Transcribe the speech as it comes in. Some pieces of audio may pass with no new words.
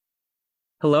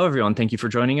Hello, everyone. Thank you for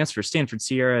joining us for Stanford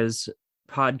Sierra's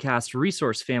podcast,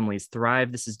 Resource Families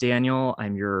Thrive. This is Daniel.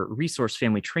 I'm your resource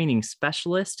family training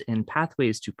specialist in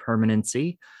Pathways to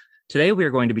Permanency. Today, we are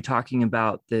going to be talking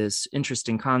about this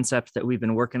interesting concept that we've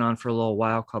been working on for a little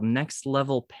while called next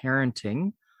level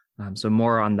parenting. So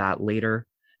more on that later.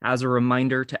 As a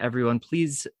reminder to everyone,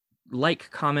 please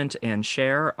like, comment, and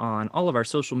share on all of our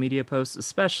social media posts,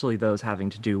 especially those having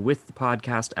to do with the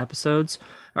podcast episodes.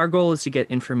 Our goal is to get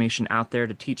information out there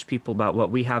to teach people about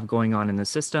what we have going on in the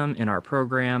system, in our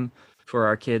program, for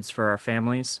our kids, for our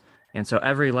families. And so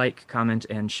every like, comment,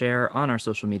 and share on our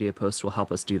social media posts will help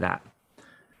us do that.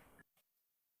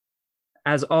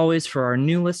 As always, for our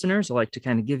new listeners, I'd like to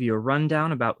kind of give you a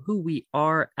rundown about who we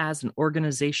are as an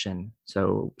organization.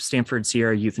 So Stanford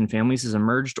Sierra Youth and Families is a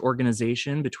merged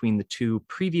organization between the two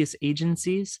previous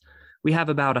agencies. We have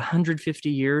about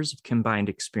 150 years of combined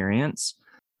experience.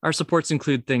 Our supports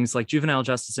include things like juvenile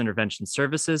justice intervention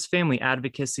services, family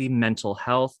advocacy, mental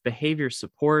health, behavior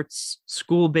supports,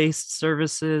 school-based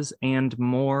services, and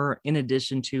more, in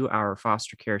addition to our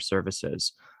foster care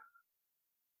services.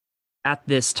 At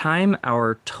this time,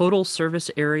 our total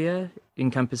service area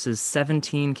encompasses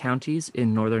 17 counties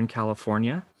in Northern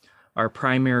California. Our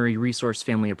primary resource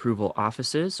family approval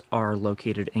offices are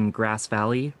located in Grass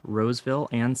Valley, Roseville,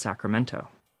 and Sacramento.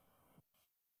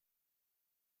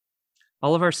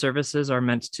 All of our services are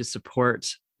meant to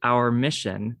support our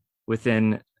mission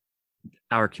within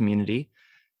our community.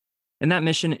 And that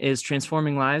mission is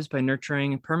transforming lives by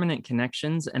nurturing permanent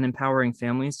connections and empowering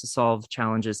families to solve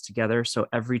challenges together so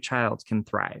every child can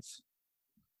thrive.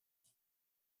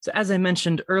 So as I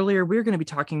mentioned earlier, we're going to be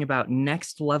talking about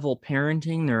next level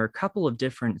parenting. There are a couple of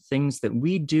different things that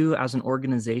we do as an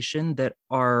organization that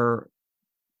are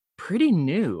pretty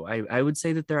new. I would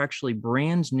say that they're actually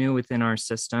brand new within our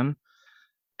system.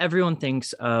 Everyone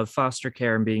thinks of foster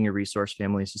care and being a resource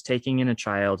family as just taking in a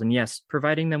child and, yes,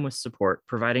 providing them with support,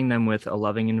 providing them with a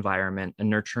loving environment, a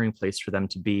nurturing place for them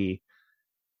to be.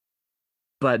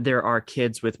 But there are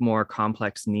kids with more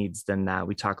complex needs than that.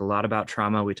 We talk a lot about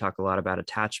trauma. We talk a lot about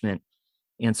attachment.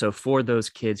 And so for those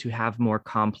kids who have more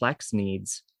complex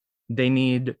needs, they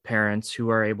need parents who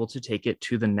are able to take it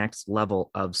to the next level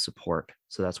of support.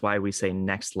 So that's why we say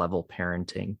next level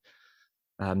parenting.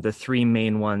 The three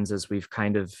main ones, as we've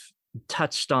kind of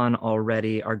touched on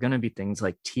already, are going to be things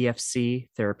like TFC,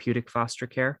 therapeutic foster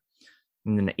care,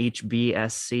 and then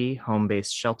HBSC,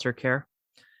 home-based shelter care,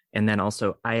 and then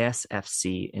also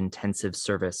ISFC, intensive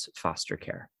service foster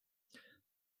care.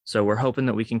 So we're hoping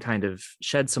that we can kind of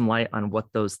shed some light on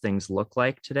what those things look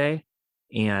like today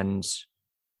and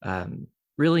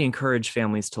really encourage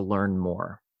families to learn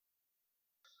more.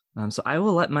 So I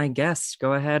will let my guests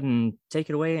go ahead and take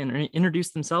it away and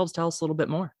introduce themselves. Tell us a little bit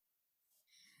more.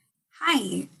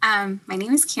 Hi, my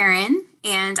name is Karen,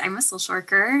 and I'm a social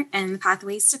worker in the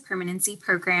Pathways to Permanency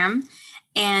program.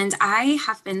 And I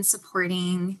have been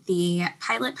supporting the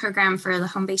pilot program for the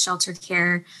home-based shelter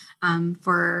care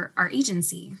for our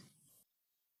agency.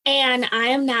 And I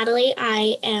am Natalie.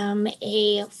 I am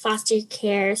a foster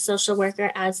care social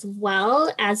worker as well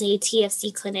as a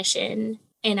TFC clinician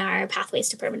in our Pathways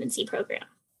to Permanency program.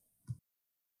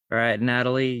 All right,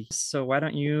 Natalie. So why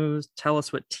don't you tell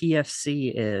us what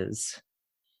TFC is?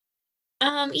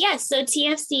 Yes, so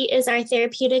TFC is our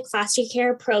therapeutic foster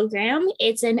care program.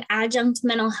 It's an adjunct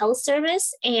mental health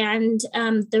service. And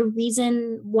the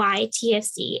reason why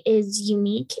TFC is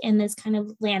unique in this kind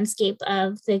of landscape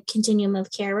of the continuum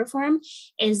of care reform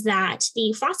is that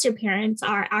the foster parents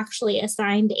are actually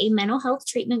assigned a mental health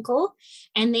treatment goal,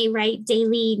 and they write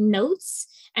daily notes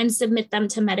and submit them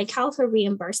to Medi-Cal for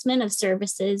reimbursement of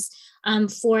services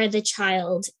for the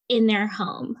child in their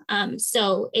home.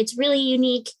 So it's really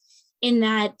unique in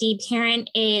that the parent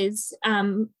is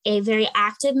a very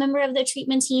active member of the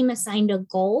treatment team, assigned a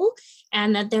goal,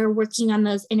 and that they're working on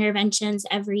those interventions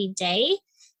every day.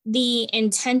 The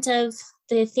intent of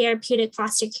the therapeutic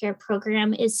foster care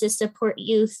program is to support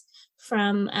youth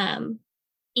from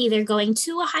either going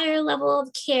to a higher level of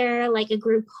care, like a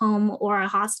group home or a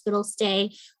hospital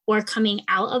stay, or coming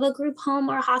out of a group home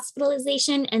or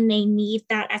hospitalization, and they need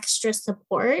that extra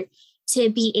support to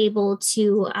be able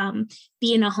to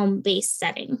be in a home-based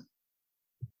setting.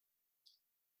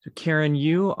 So Karen,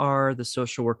 you are the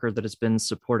social worker that has been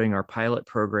supporting our pilot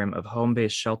program of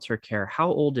home-based shelter care. How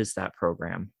old is that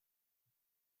program?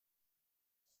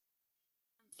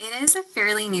 It is a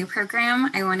fairly new program.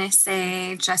 I want to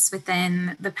say just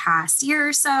within the past year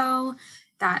or so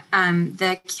that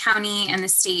the county and the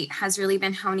state has really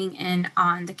been honing in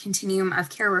on the continuum of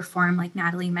care reform, like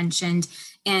Natalie mentioned,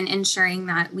 and ensuring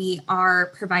that we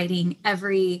are providing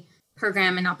every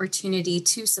program an opportunity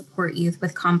to support youth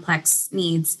with complex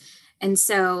needs. And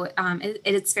so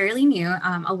it's fairly new.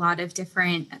 A lot of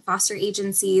different foster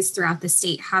agencies throughout the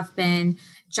state have been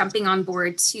jumping on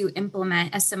board to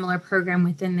implement a similar program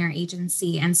within their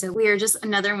agency. And so we are just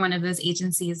another one of those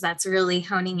agencies that's really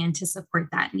honing in to support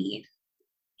that need.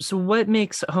 So what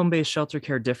makes home-based shelter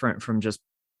care different from just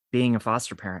being a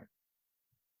foster parent?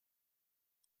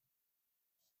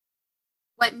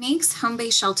 What makes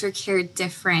home-based shelter care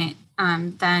different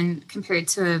than compared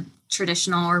to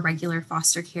traditional or regular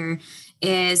foster care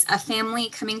is a family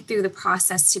coming through the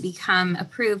process to become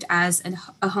approved as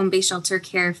a home-based shelter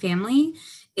care family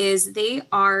is they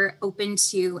are open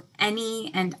to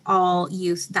any and all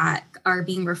youth that are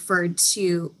being referred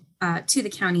to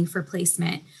the county for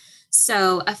placement.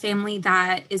 So a family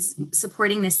that is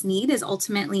supporting this need is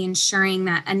ultimately ensuring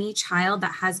that any child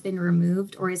that has been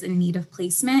removed or is in need of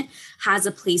placement has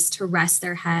a place to rest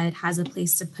their head, has a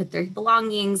place to put their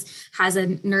belongings, has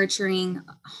a nurturing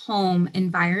home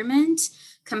environment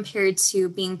compared to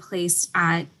being placed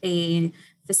at a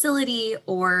facility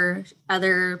or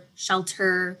other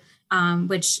shelter,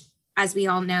 which, as we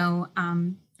all know,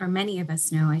 or many of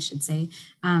us know, I should say,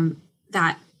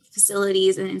 that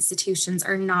facilities and institutions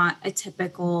are not a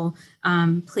typical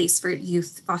place for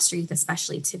youth, foster youth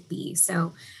especially, to be.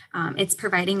 So it's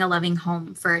providing a loving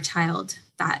home for a child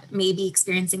that may be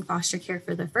experiencing foster care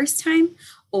for the first time,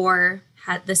 or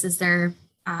this is their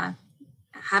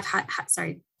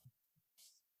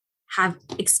have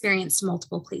experienced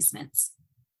multiple placements.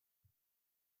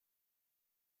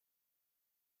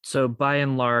 So by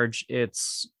and large,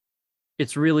 it's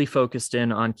really focused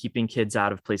in on keeping kids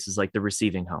out of places like the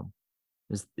receiving home.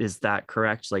 Is that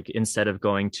correct? Like instead of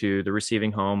going to the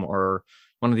receiving home or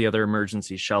one of the other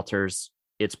emergency shelters,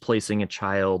 it's placing a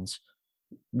child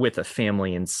with a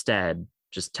family instead,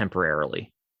 just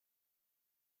temporarily.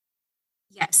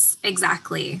 Yes,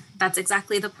 exactly. That's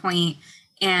exactly the point.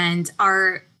 And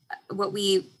what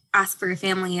we ask for a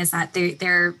family is that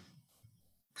they're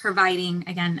providing,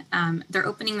 again, they're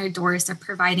opening their doors, they're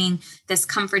providing this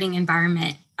comforting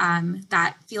environment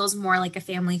that feels more like a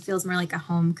family, feels more like a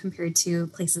home compared to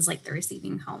places like the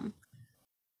receiving home.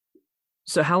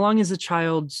 So how long is a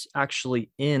child actually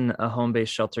in a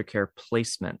home-based shelter care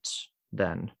placement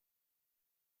then?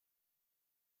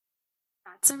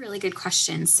 That's a really good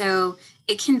question. So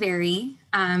it can vary.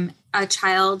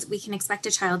 We can expect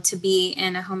a child to be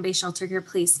in a home-based shelter care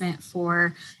placement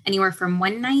for anywhere from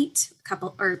one night,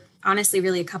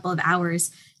 really a couple of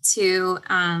hours to,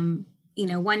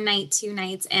 1 night, 2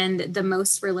 nights. And the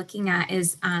most we're looking at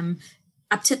is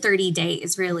up to 30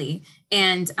 days, really.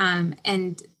 And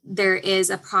there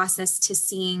is a process to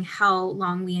seeing how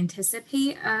long we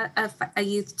anticipate a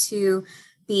youth to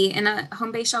be in a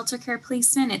home-based shelter care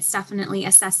placement. It's definitely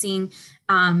assessing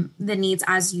the needs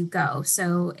as you go.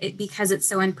 So because it's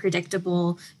so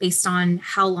unpredictable based on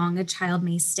how long a child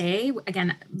may stay,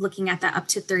 again, looking at that up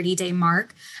to 30-day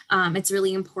mark, it's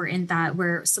really important that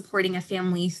we're supporting a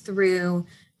family through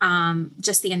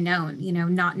just the unknown,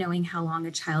 not knowing how long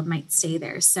a child might stay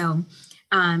there. So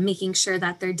making sure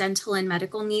that their dental and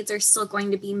medical needs are still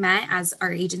going to be met, as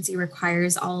our agency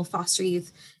requires all foster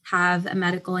youth have a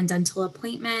medical and dental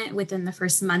appointment within the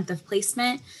first month of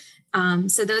placement.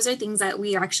 So those are things that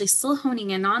we are actually still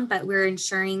honing in on, but we're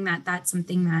ensuring that that's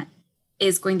something that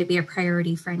is going to be a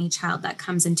priority for any child that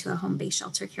comes into a home-based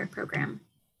shelter care program.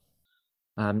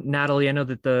 Natalie, I know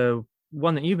that the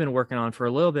one that you've been working on for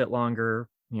a little bit longer,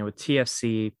 with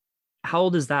TFC, how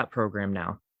old is that program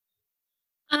now?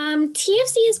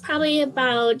 TFC is probably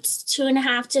about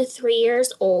 2.5 to 3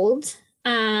 years old.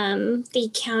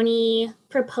 The county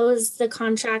proposed the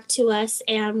contract to us,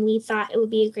 and we thought it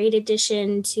would be a great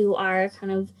addition to our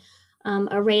kind of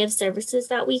array of services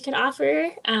that we could offer,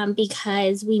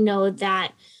 because we know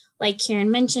that, like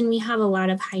Karen mentioned, we have a lot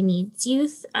of high needs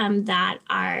youth that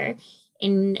are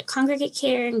in congregate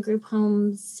care and group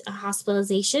homes,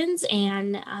 hospitalizations,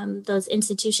 and those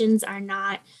institutions are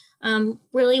not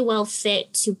really well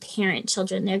fit to parent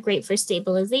children. They're great for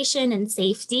stabilization and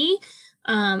safety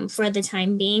for the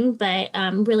time being, but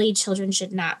really children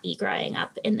should not be growing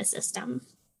up in the system.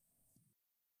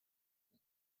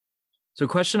 So a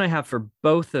question I have for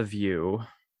both of you,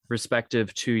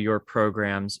 respective to your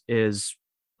programs, is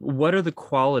what are the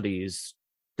qualities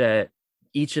that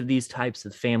each of these types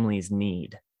of families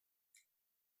need?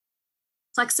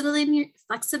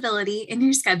 Flexibility in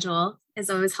your schedule is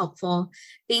always helpful.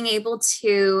 Being able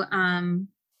to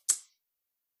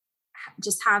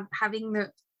just having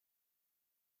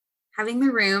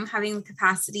the room, having the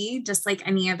capacity, just like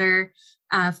any other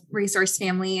resource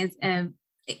family is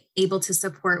able to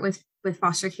support with with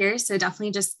foster care. So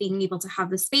definitely just being able to have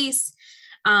the space,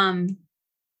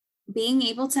 being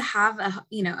able to have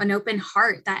an open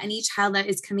heart that any child that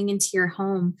is coming into your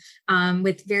home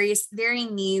with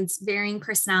varying needs, varying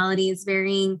personalities,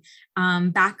 varying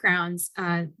backgrounds,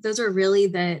 those are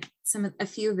really a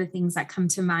few of the things that come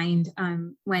to mind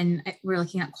when we're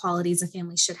looking at qualities a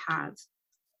family should have.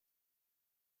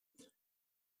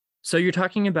 So you're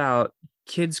talking about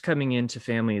kids coming into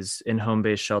families in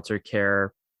home-based shelter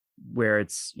care where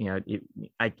it's,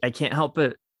 I can't help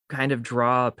but kind of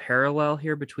draw a parallel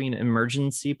here between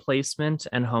emergency placement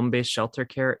and home-based shelter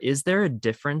care. Is there a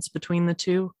difference between the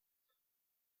two?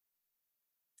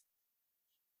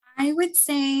 I would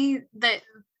say that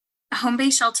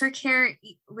home-based shelter care,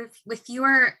 if you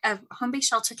are a home-based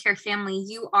shelter care family,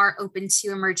 you are open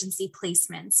to emergency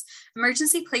placements.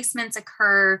 Emergency placements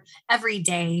occur every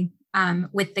day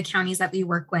with the counties that we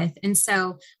work with. And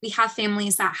so we have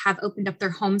families that have opened up their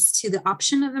homes to the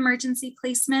option of emergency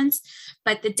placements.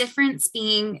 But the difference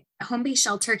being home-based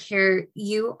shelter care,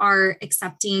 you are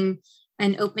accepting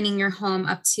and opening your home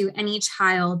up to any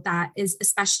child that is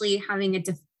especially having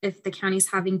if the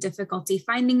county's having difficulty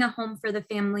finding a home for the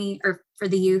family or for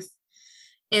the youth,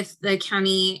 if the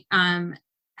county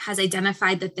has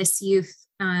identified that this youth,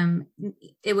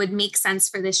 it would make sense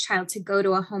for this child to go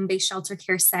to a home-based shelter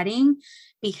care setting,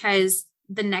 because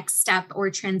the next step or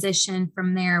transition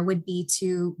from there would be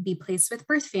to be placed with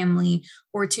birth family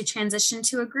or to transition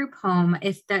to a group home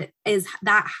if that is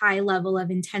that high level of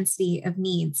intensity of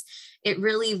needs. It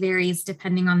really varies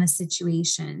depending on the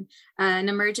situation. An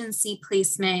emergency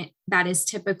placement that is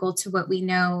typical to what we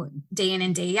know day in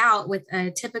and day out with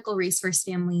a typical resource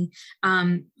family,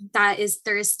 there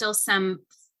is still some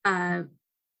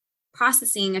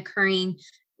processing occurring,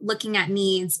 looking at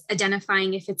needs,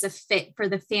 identifying if it's a fit for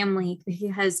the family,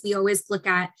 because we always look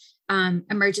at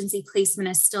emergency placement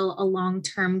as still a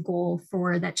long-term goal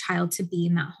for that child to be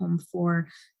in that home for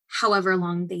however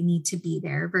long they need to be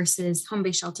there, versus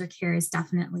home-based shelter care is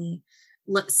definitely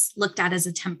looked at as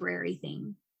a temporary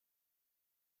thing.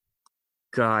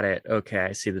 Got it. Okay,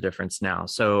 I see the difference now.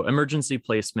 So emergency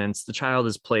placements, the child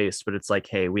is placed, but it's like,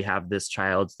 hey, we have this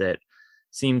child that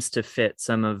seems to fit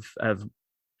some of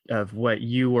what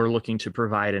you are looking to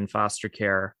provide in foster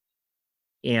care.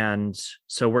 And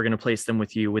so we're going to place them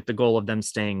with you with the goal of them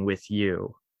staying with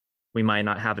you. We might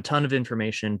not have a ton of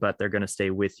information, but they're going to stay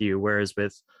with you. Whereas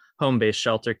with home-based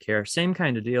shelter care, same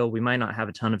kind of deal. We might not have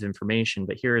a ton of information,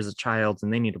 but here is a child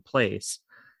and they need a place.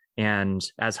 And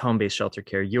as home-based shelter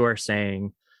care, you are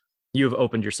saying you have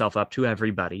opened yourself up to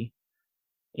everybody.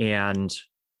 And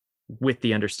with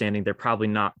the understanding they're probably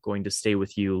not going to stay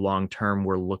with you long term,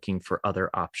 we're looking for other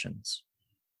options.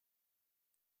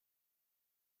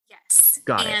 Yes.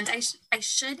 Got it. And I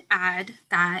should add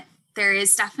that there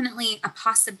is definitely a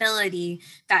possibility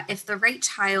that if the right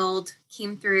child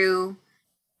came through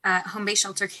home-based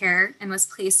shelter care and was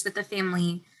placed with the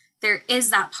family, there is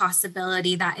that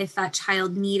possibility that if that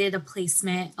child needed a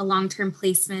placement, a long-term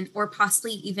placement, or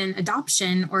possibly even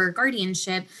adoption or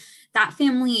guardianship, that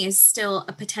family is still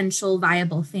a potential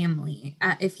viable family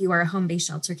if you are a home-based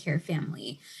shelter care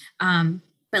family.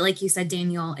 But like you said,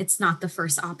 Daniel, it's not the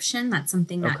first option. That's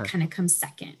something that kind of comes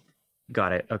second.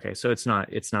 Got it. Okay. So it's not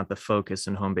the focus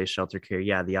in home-based shelter care.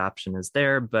 Yeah, the option is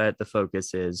there, but the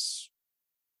focus is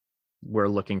we're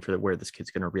looking for where this kid's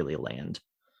going to really land.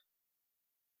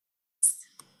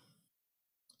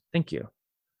 Thank you.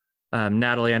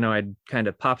 Natalie, I know I'd kind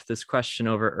of popped this question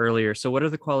over earlier. So what are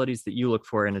the qualities that you look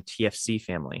for in a TFC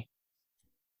family?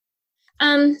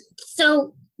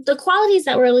 So the qualities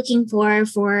that we're looking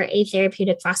for a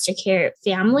therapeutic foster care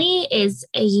family is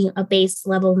a base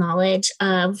level knowledge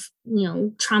of,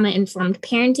 trauma-informed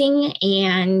parenting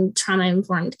and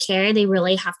trauma-informed care. They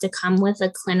really have to come with a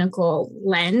clinical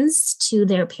lens to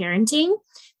their parenting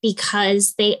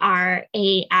because they are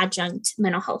an adjunct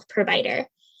mental health provider.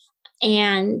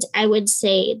 And I would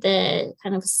say the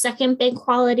kind of second big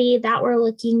quality that we're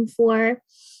looking for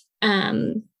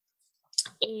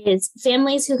is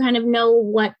families who kind of know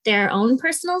what their own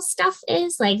personal stuff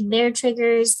is, like their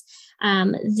triggers,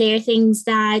 their things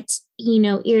that,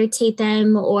 irritate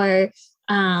them or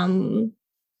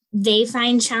they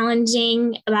find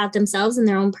challenging about themselves and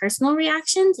their own personal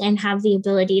reactions, and have the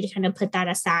ability to kind of put that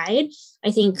aside. I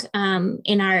think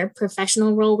in our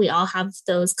professional role, we all have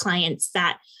those clients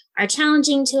that are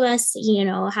challenging to us,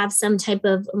 have some type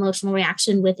of emotional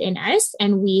reaction within us,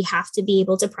 and we have to be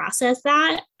able to process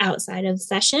that outside of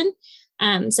session.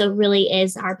 So it really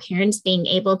is our parents being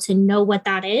able to know what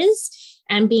that is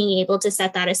and being able to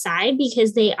set that aside,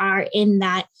 because they are in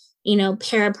that,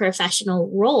 paraprofessional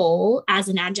role as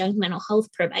an adjunct mental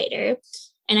health provider.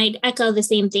 And I'd echo the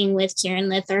same thing with Kieran.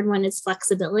 The third one is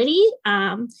flexibility.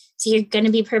 So you're going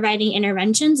to be providing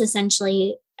interventions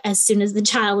essentially as soon as the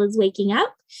child is waking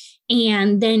up.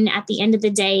 And then at the end of the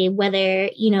day, whether,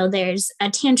 there's a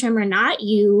tantrum or not,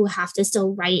 you have to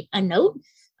still write a note,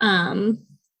 a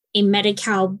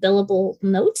Medi-Cal billable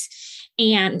note.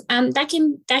 And that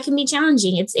can be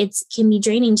challenging. It can be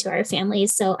draining to our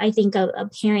families. So I think a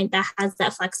parent that has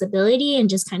that flexibility and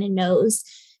just kind of knows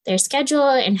their schedule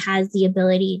and has the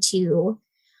ability to,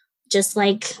 just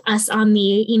like us on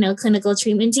the, clinical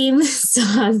treatment team, still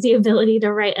has the ability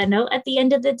to write a note at the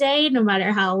end of the day, no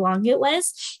matter how long it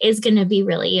was, is going to be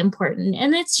really important.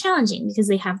 And it's challenging because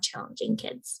they have challenging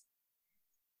kids.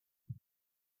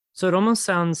 So it almost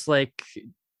sounds like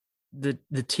the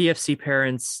TFC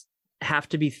parents have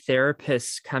to be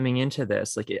therapists coming into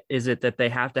this. Like, is it that they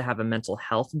have to have a mental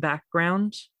health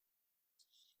background?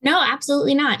 No,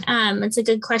 absolutely not. It's a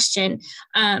good question.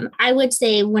 I would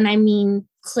say when I mean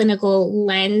clinical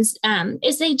lens,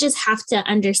 is they just have to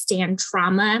understand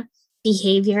trauma,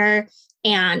 behavior,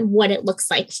 and what it looks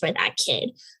like for that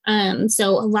kid.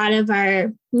 So a lot of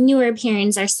our newer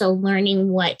parents are still learning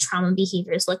what trauma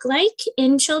behaviors look like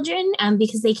in children,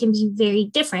 because they can be very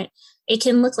different. It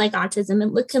can look like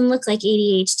autism. It can look like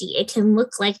ADHD. It can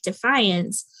look like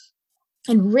defiance.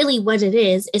 And really what it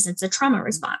is it's a trauma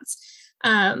response.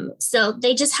 So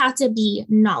they just have to be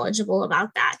knowledgeable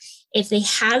about that. If they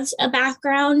have a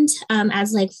background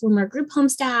as like former group home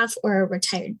staff or a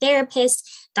retired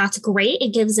therapist, that's great.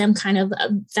 It gives them kind of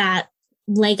that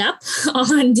leg up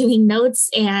on doing notes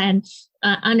and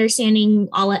understanding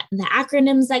all of the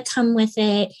acronyms that come with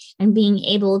it and being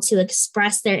able to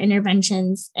express their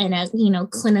interventions in a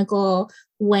clinical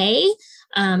way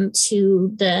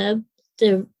to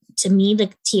me, the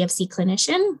TFC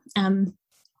clinician,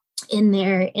 in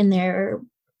their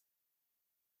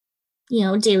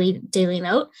daily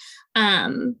note.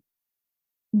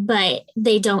 But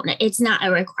it's not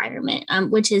a requirement,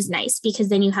 which is nice, because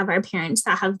then you have our parents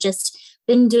that have just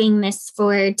been doing this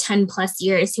for 10 plus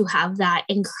years, who have that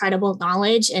incredible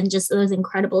knowledge and just those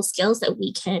incredible skills that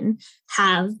we can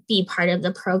have be part of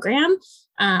the program.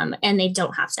 And they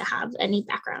don't have to have any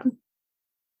background.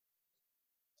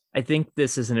 I think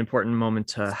this is an important moment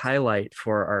to highlight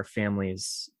for our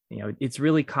families. It's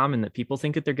really common that people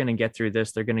think that they're going to get through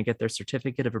this. They're going to get their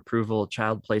certificate of approval,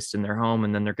 child placed in their home,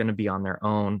 and then they're going to be on their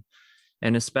own.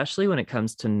 And especially when it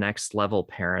comes to next level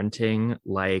parenting,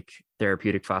 like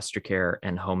therapeutic foster care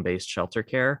and home-based shelter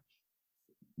care,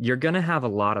 you're going to have a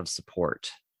lot of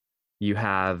support.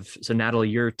 So Natalie,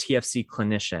 you're a TFC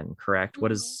clinician, correct?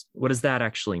 Mm-hmm. What does that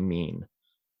actually mean?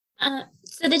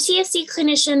 So the TFC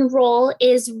clinician role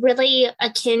is really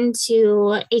akin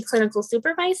to a clinical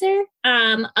supervisor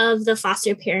of the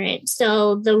foster parent.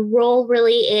 So the role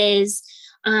really is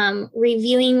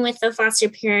reviewing with the foster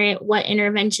parent what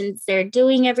interventions they're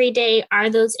doing every day.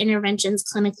 Are those interventions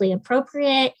clinically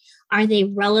appropriate? Are they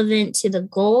relevant to the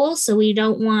goal? So we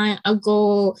don't want a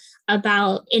goal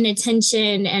about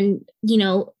inattention and,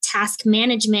 task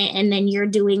management, and then you're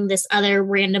doing this other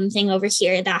random thing over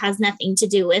here that has nothing to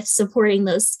do with supporting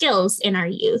those skills in our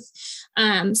youth.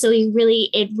 So it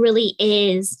really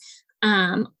is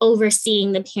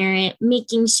overseeing the parent,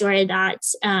 making sure that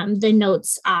the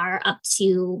notes are up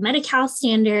to Medi-Cal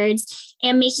standards,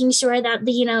 and making sure that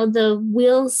the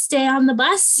wheels stay on the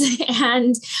bus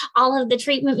and all of the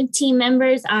treatment team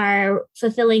members are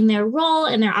fulfilling their role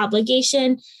and their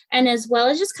obligation, and as well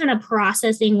as just kind of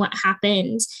processing what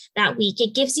happened that week.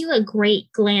 It gives you a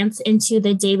great glance into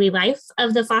the daily life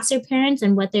of the foster parents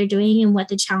and what they're doing and what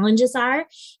the challenges are.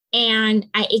 And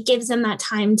it gives them that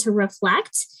time to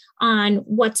reflect on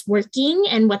what's working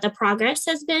and what the progress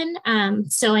has been.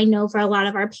 So I know for a lot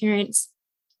of our parents,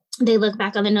 they look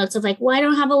back on the notes of like, well, I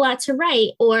don't have a lot to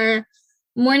write, or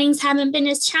mornings haven't been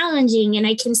as challenging. And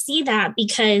I can see that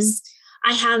because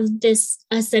I have this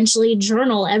essentially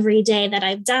journal every day that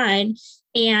I've done.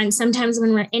 And sometimes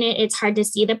when we're in it, it's hard to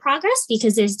see the progress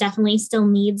because there's definitely still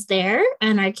needs there.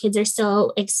 And our kids are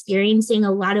still experiencing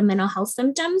a lot of mental health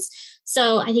symptoms.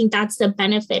 So I think that's the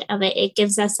benefit of it. It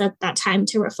gives us that time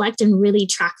to reflect and really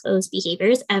track those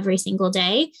behaviors every single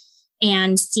day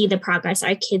and see the progress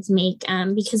our kids make.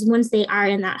 Because once they are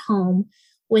in that home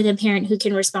with a parent who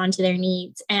can respond to their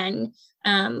needs and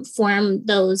form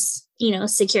those,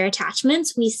 secure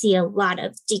attachments, we see a lot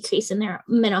of decrease in their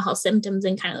mental health symptoms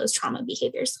and kind of those trauma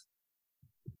behaviors.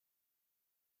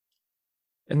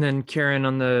 And then Karen,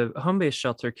 on the home-based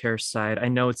shelter care side, I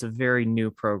know it's a very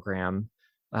new program,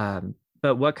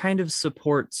 but what kind of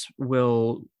supports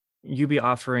will you be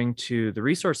offering to the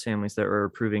resource families that are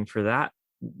approving for that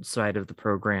side of the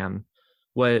program?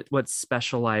 What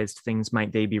specialized things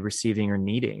might they be receiving or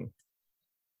needing?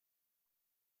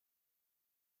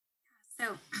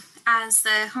 So, as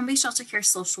the home-based shelter care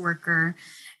social worker,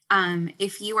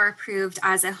 if you are approved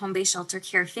as a home-based shelter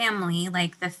care family,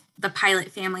 like the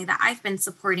pilot family that I've been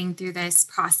supporting through this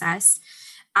process,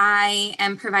 I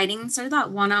am providing sort of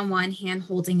that one-on-one hand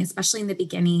holding, especially in the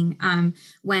beginning,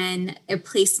 when a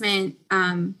placement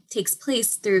takes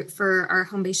place for our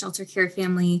home-based shelter care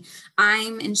family.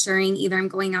 I'm ensuring either I'm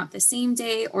going out the same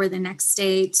day or the next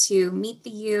day to meet the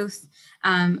youth,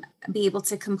 be able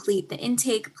to complete the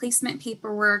intake placement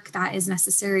paperwork that is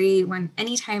necessary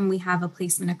anytime we have a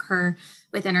placement occur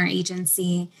within our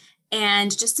agency.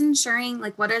 And just ensuring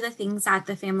like what are the things that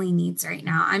the family needs right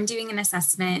now. I'm doing an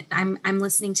assessment. I'm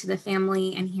listening to the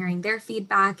family and hearing their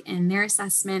feedback and their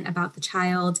assessment about the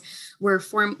child. We're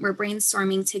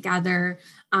brainstorming together.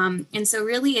 And so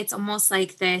really it's almost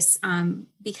like this,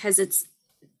 because it's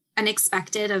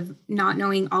unexpected of not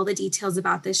knowing all the details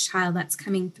about this child that's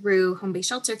coming through home-based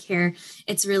shelter care.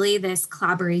 It's really this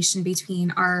collaboration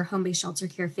between our home-based shelter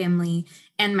care family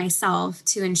and myself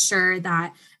to ensure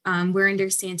that we're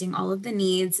understanding all of the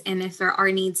needs. And if there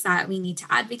are needs that we need to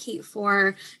advocate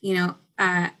for,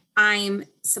 I'm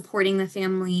supporting the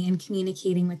family and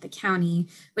communicating with the county,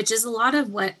 which is a lot of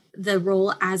what the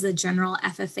role as a general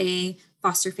FFA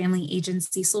foster family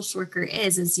agency social worker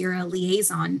is you're a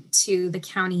liaison to the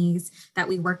counties that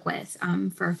we work with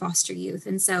for foster youth.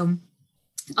 And so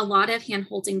a lot of hand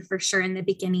holding for sure in the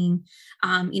beginning.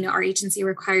 Our agency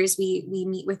requires we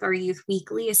meet with our youth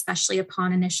weekly, especially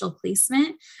upon initial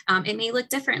placement. It may look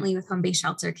differently with home-based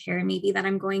shelter care. Maybe that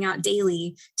I'm going out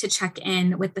daily to check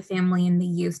in with the family and the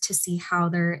youth to see how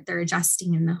they're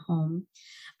adjusting in the home.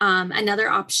 Another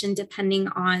option, depending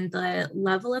on the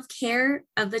level of care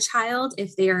of the child,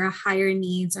 if they are a higher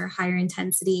needs or higher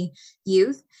intensity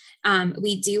youth,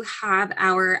 we do have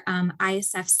our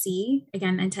ISFC,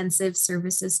 again, Intensive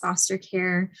Services Foster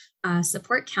Care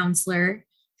Support Counselor,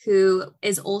 who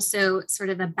is also sort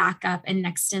of a backup and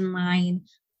next in line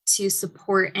to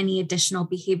support any additional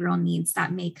behavioral needs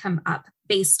that may come up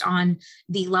based on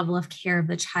the level of care of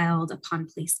the child upon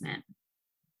placement.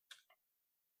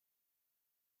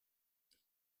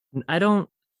 I don't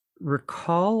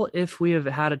recall if we have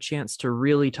had a chance to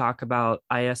really talk about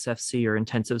ISFC or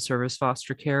intensive service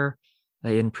foster care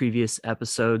in previous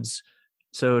episodes.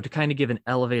 So to kind of give an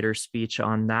elevator speech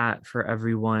on that for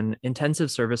everyone,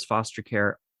 intensive service foster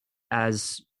care,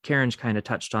 as Karen's kind of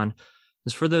touched on,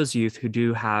 is for those youth who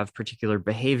do have particular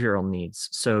behavioral needs.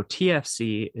 So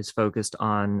TFC is focused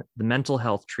on the mental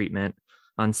health treatment,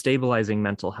 on stabilizing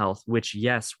mental health, which,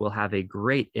 yes, will have a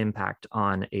great impact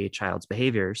on a child's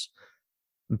behaviors.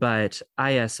 But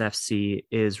ISFC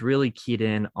is really keyed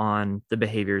in on the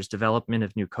behaviors, development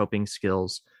of new coping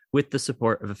skills with the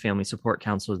support of a family support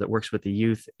counselor that works with the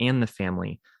youth and the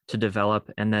family to develop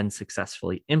and then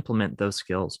successfully implement those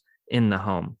skills in the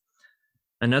home.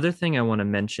 Another thing I want to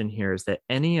mention here is that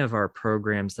any of our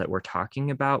programs that we're talking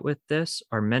about with this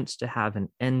are meant to have an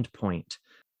endpoint.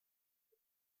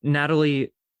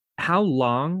 Natalie, how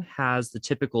long has the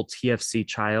typical TFC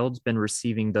child been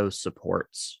receiving those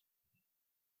supports?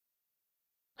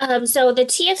 So the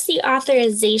TFC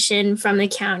authorization from the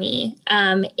county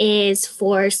is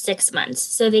for 6 months.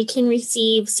 So they can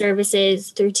receive services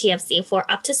through TFC for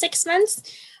up to 6 months.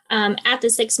 At the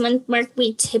 6-month mark,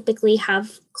 we typically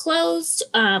have closed.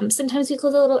 Sometimes we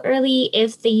close a little early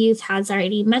if the youth has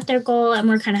already met their goal and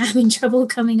we're kind of having trouble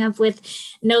coming up with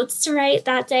notes to write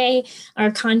that day or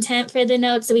content for the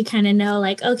notes. So we kind of know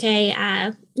like, okay,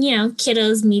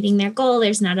 kiddos meeting their goal.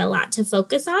 There's not a lot to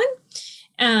focus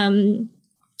on.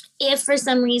 If for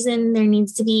some reason there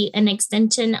needs to be an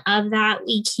extension of that,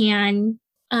 we can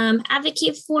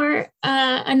advocate for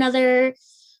another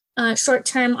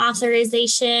short-term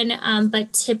authorization,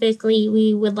 but typically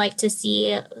we would like to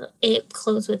see it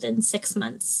close within 6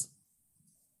 months.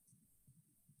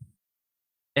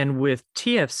 And with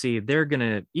TFC, they're going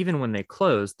to, even when they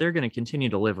close, they're going to continue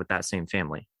to live with that same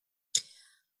family.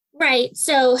 Right.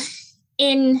 So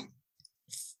in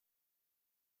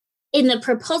the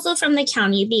proposal from the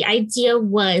county, the idea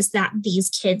was that these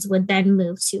kids would then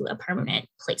move to a permanent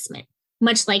placement,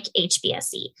 much like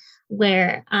HBSE,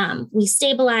 where we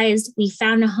stabilized, we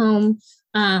found a home.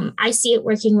 I see it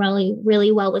working really,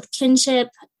 really well with kinship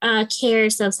care.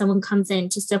 So if someone comes in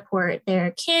to support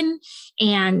their kin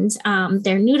and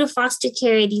they're new to foster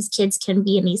care, these kids can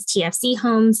be in these TFC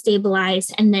homes,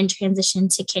 stabilized, and then transition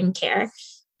to kin care.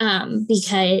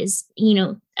 because,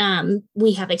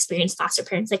 we have experienced foster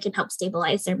parents that can help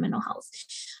stabilize their mental health.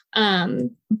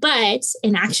 But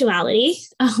in actuality,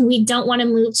 we don't want to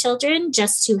move children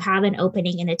just to have an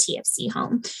opening in a TFC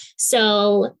home.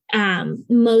 So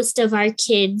most of our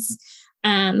kids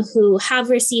who have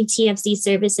received TFC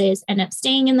services end up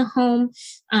staying in the home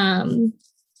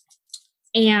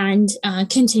and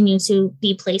continue to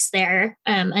be placed there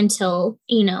until,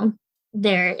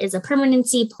 there is a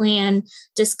permanency plan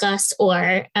discussed,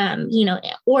 or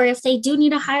if they do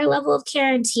need a higher level of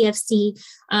care in TFC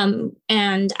and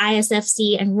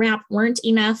ISFC and RAP weren't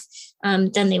enough,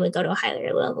 then they would go to a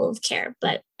higher level of care.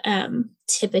 But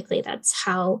typically that's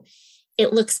how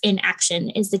it looks in action,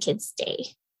 is the kids stay.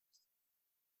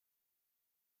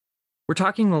 We're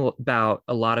talking about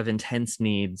a lot of intense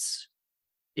needs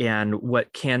and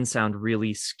what can sound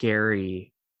really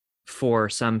scary for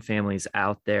some families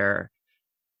out there.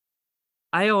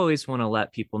 I always want to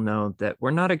let people know that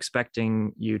we're not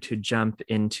expecting you to jump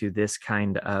into this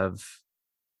kind of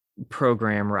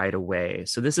program right away.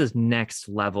 So this is next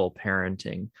level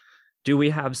parenting. Do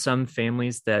we have some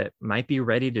families that might be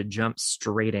ready to jump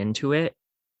straight into it?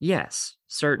 Yes,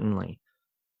 certainly.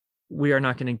 We are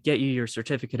not going to get you your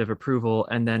certificate of approval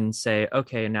and then say,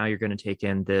 okay, now you're going to take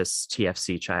in this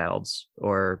TFC child,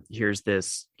 or here's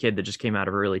this kid that just came out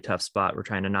of a really tough spot. We're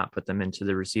trying to not put them into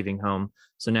the receiving home.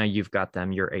 So now you've got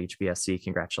them, your HBSC,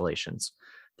 congratulations.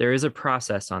 There is a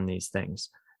process on these things.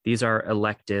 These are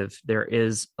elective. There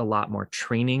is a lot more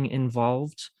training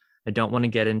involved. I don't want to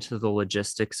get into the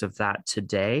logistics of that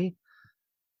today,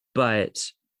 but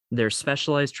there's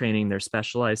specialized training, there's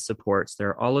specialized supports, there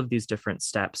are all of these different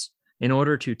steps in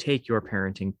order to take your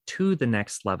parenting to the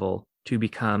next level to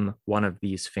become one of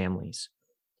these families.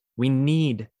 We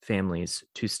need families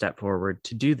to step forward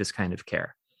to do this kind of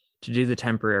care, to do the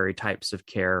temporary types of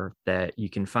care that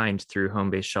you can find through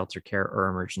home-based shelter care or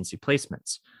emergency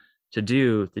placements, to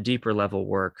do the deeper level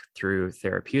work through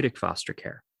therapeutic foster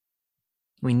care.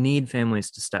 We need families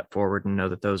to step forward and know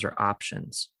that those are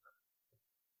options.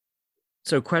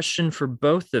 So, question for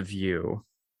both of you,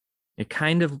 it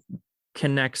kind of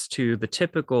connects to the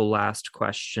typical last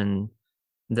question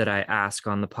that I ask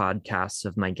on the podcasts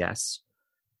of my guests.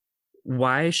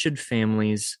 Why should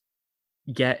families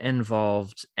get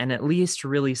involved and at least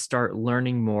really start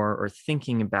learning more or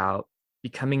thinking about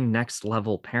becoming next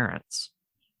level parents?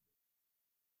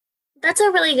 That's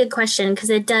a really good question, because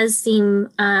it does seem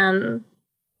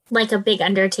like a big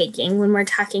undertaking when we're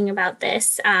talking about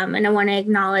this. And I want to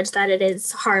acknowledge that it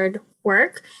is hard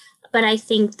work. But I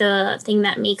think the thing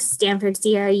that makes Stanford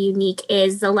Sierra unique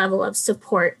is the level of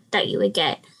support that you would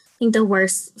get. I think the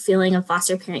worst feeling a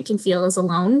foster parent can feel is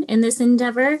alone in this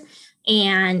endeavor.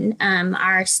 And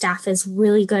our staff is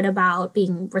really good about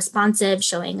being responsive,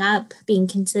 showing up, being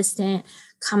consistent,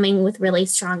 coming with really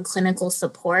strong clinical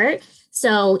support.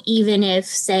 So even if,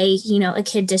 say, a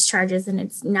kid discharges and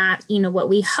it's not, what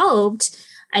we hoped,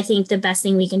 I think the best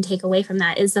thing we can take away from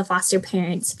that is the foster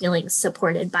parents feeling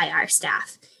supported by our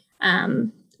staff.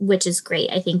 Which is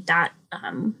great. I think that,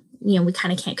 we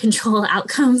kind of can't control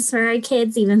outcomes for our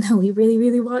kids, even though we really,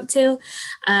 really want to.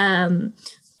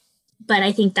 But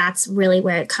I think that's really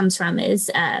where it comes from,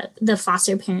 is the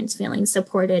foster parents feeling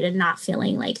supported and not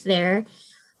feeling like they're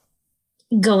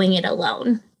going it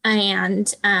alone.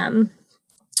 And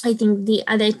I think the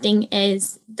other thing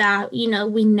is that,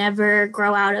 we never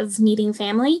grow out of needing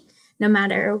family, no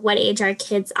matter what age our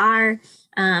kids are.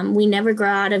 We never grow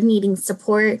out of needing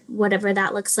support, whatever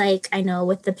that looks like. I know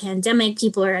with the pandemic,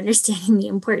 people are understanding the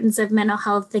importance of mental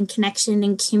health and connection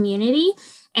and community.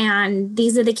 And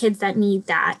these are the kids that need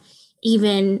that,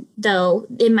 even though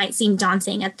it might seem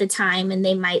daunting at the time and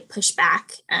they might push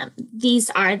back. These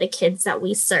are the kids that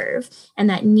we serve and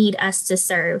that need us to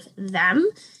serve them.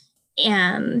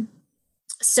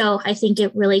 So I think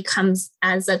it really comes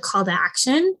as a call to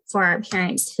action for our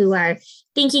parents who are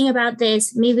thinking about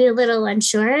this, maybe a little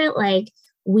unsure, like,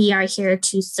 we are here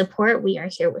to support, we are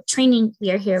here with training, we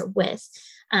are here with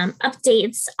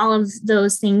updates, all of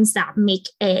those things that make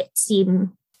it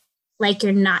seem like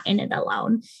you're not in it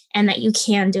alone and that you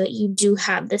can do it. You do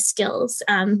have the skills.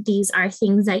 These are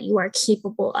things that you are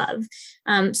capable of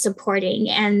supporting.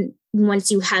 And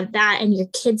once you have that and your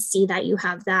kids see that you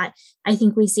have that, I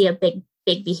think we see a big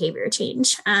behavior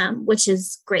change, which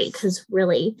is great, because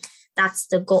really that's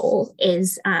the goal,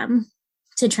 is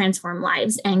to transform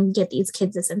lives and get these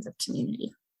kids a sense of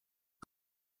community.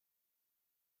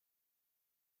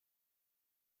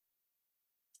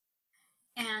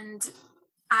 And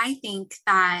I think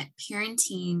that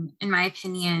parenting, in my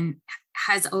opinion,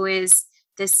 has always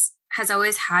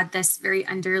had this very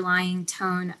underlying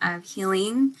tone of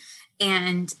healing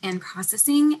and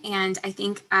processing. And I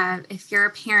think if you're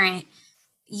a parent,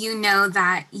 you know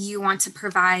that you want to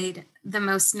provide the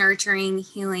most nurturing,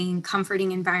 healing,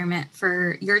 comforting environment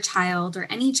for your child or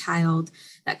any child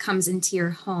that comes into your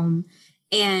home.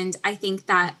 And I think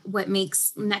that what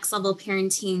makes next level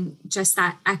parenting just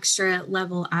that extra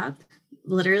level up,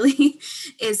 literally,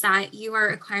 is that you are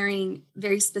acquiring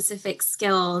very specific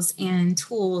skills and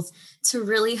tools to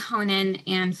really hone in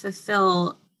and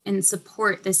fulfill and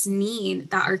support this need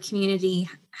that our community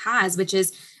has, which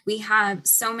is we have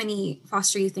so many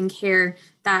foster youth in care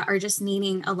that are just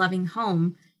needing a loving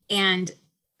home and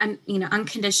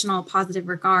unconditional positive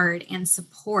regard and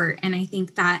support. And I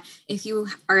think that if you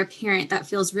are a parent that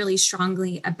feels really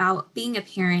strongly about being a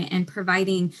parent and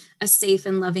providing a safe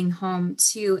and loving home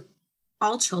to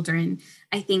all children,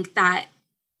 I think that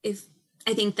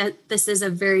this is a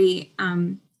very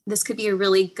this could be a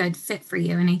really good fit for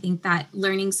you. And I think that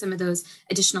learning some of those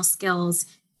additional skills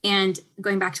and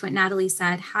going back to what Natalie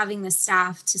said, having the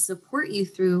staff to support you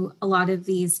through a lot of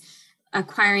these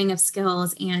acquiring of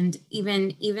skills and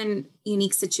even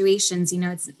unique situations,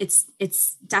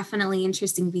 it's definitely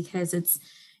interesting because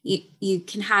you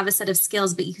can have a set of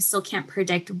skills, but you still can't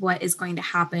predict what is going to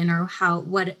happen or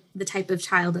what the type of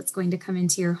child that's going to come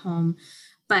into your home.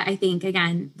 But I think,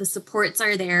 again, the supports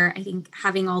are there. I think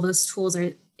having all those tools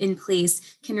are in place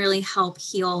can really help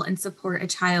heal and support a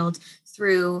child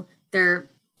through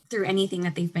anything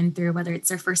that they've been through, whether it's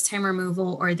their first time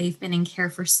removal or they've been in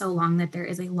care for so long that there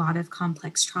is a lot of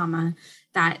complex trauma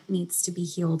that needs to be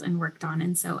healed and worked on.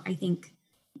 And so I think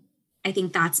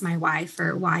that's my why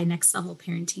for why next level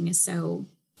parenting is so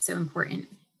important.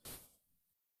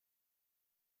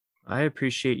 I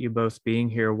appreciate you both being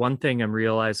here. One thing I'm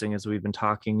realizing as we've been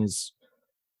talking is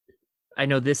I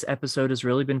know this episode has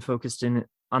really been focused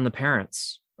on the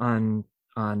parents, on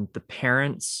the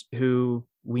parents who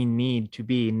we need to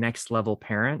be next level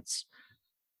parents.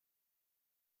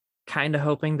 Kind of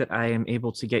hoping that I am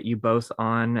able to get you both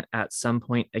on at some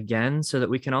point again so that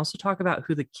we can also talk about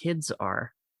who the kids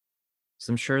are.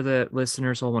 So I'm sure that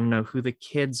listeners will want to know who the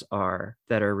kids are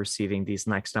that are receiving these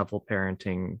next level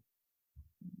parenting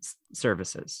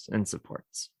services and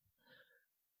supports.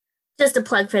 Just a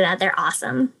plug for that. They're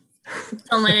awesome.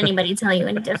 Don't let anybody tell you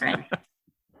any different.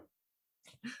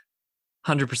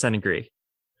 100% agree.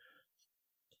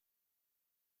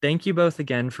 Thank you both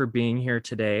again for being here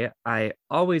today. I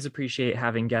always appreciate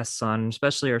having guests on,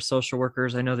 especially our social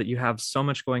workers. I know that you have so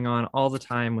much going on all the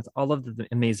time with all of the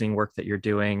amazing work that you're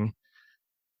doing.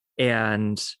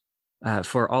 And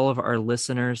for all of our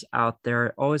listeners out there,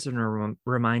 I always want to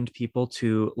remind people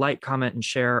to like, comment, and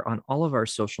share on all of our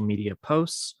social media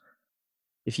posts.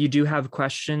 If you do have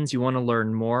questions, you want to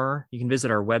learn more, you can visit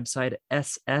our website,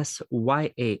 ssyaf.org.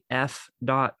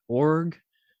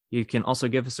 You can also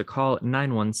give us a call at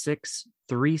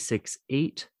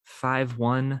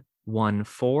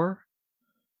 916-368-5114.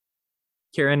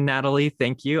 Karen, Natalie,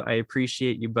 thank you. I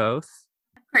appreciate you both.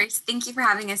 Of course. Thank you for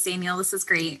having us, Daniel. This is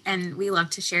great. And we love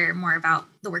to share more about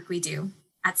the work we do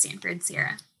at Stanford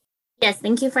Sierra. Yes,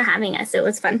 thank you for having us. It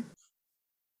was fun.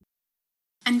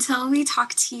 Until we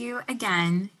talk to you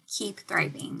again, keep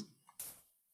thriving.